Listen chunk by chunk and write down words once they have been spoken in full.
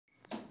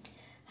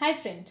Hi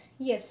friend,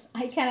 yes,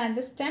 I can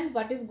understand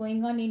what is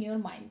going on in your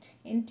mind.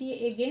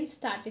 NTA again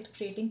started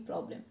creating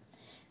problem.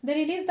 They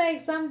released the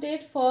exam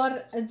date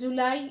for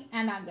July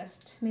and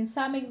August. Means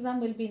some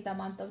exam will be in the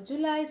month of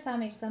July,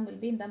 some exam will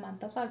be in the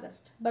month of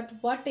August. But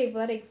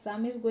whatever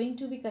exam is going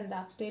to be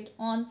conducted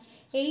on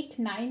 8,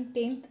 9,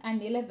 10th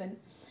and 11th.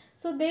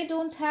 So they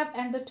don't have,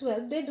 and the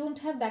 12th, they don't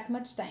have that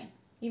much time.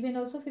 Even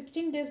also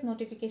 15 days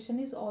notification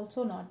is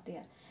also not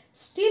there.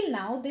 Still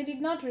now they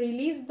did not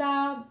release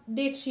the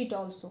date sheet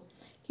also.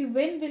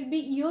 When will be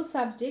your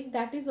subject,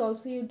 that is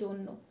also you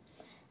don't know.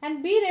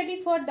 And be ready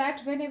for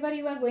that. Whenever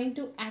you are going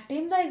to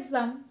attend the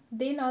exam,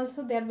 then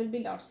also there will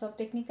be lots of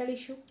technical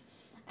issue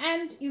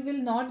and you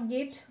will not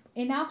get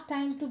enough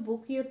time to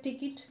book your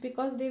ticket,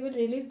 because they will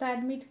release the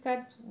admit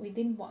card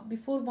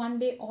before 1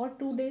 day or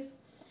 2 days.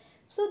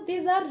 So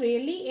these are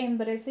really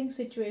embarrassing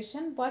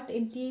situation what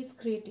NTA is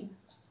creating.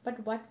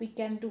 But what we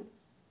can do?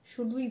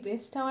 Should we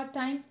waste our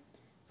time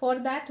for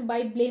that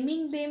by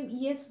blaming them?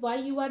 Yes, why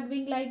you are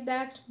doing like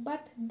that?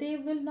 But they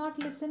will not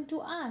listen to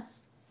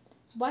us.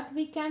 What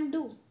we can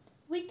do?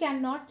 We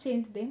cannot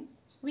change them.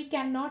 We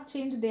cannot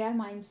change their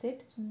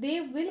mindset. They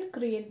will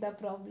create the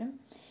problem.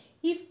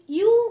 If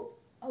you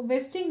are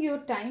wasting your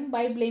time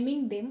by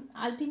blaming them,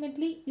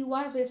 ultimately you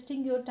are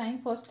wasting your time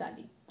for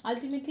study.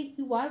 Ultimately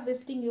you are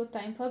wasting your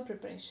time for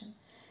preparation.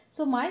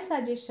 So my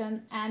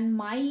suggestion and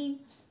my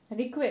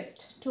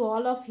request to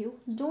all of you,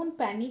 don't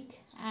panic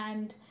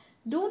and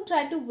don't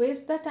try to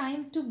waste the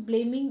time to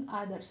blaming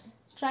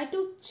others. Try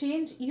to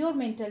change your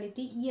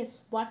mentality.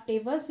 Yes,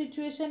 whatever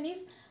situation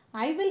is,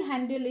 I will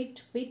handle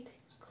it with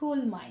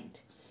cool mind.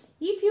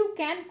 If you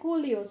can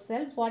cool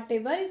yourself,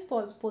 whatever is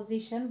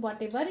position,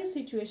 whatever is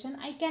situation,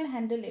 I can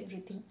handle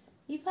everything.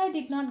 If I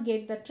did not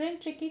get the train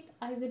ticket,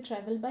 I will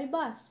travel by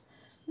bus.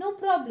 No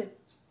problem.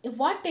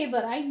 Whatever,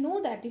 I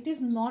know that it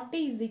is not an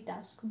easy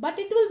task, but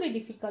it will be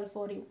difficult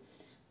for you.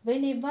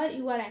 Whenever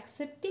you are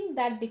accepting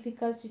that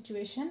difficult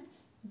situation,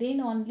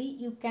 then only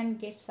you can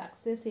get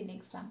success in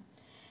exam.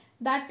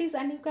 That is,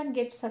 and you can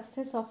get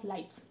success of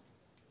life.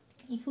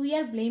 If we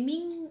are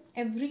blaming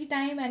every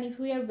time and if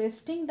we are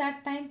wasting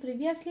that time,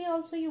 previously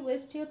also you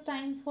waste your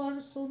time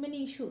for so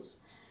many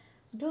issues.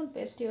 Don't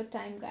waste your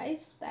time,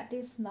 guys. That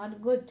is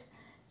not good.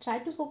 Try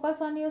to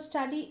focus on your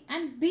study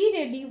and be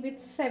ready with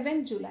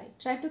 7 July.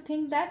 Try to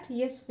think that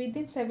yes,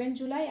 within 7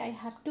 July I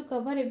have to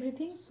cover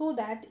everything, so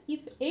that if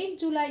 8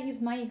 July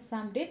is my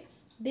exam date,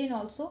 then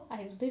also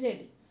I will be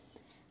ready.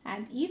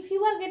 And if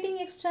you are getting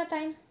extra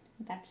time,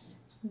 that's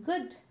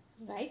good,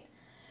 right?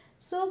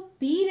 So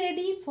be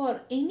ready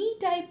for any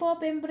type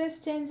of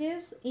embrace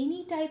changes,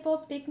 any type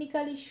of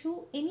technical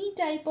issue, any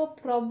type of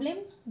problem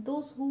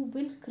those who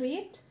will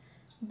create.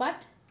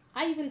 But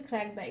I will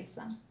crack the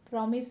exam.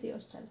 Promise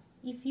yourself.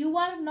 If you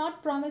are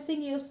not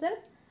promising yourself,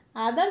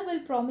 other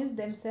will promise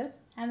themselves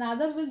and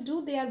other will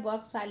do their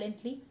work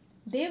silently.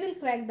 They will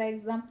crack the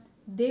exam.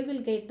 They will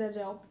get the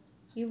job.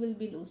 You will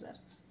be loser.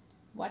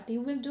 What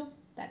you will do?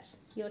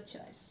 That's your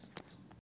choice.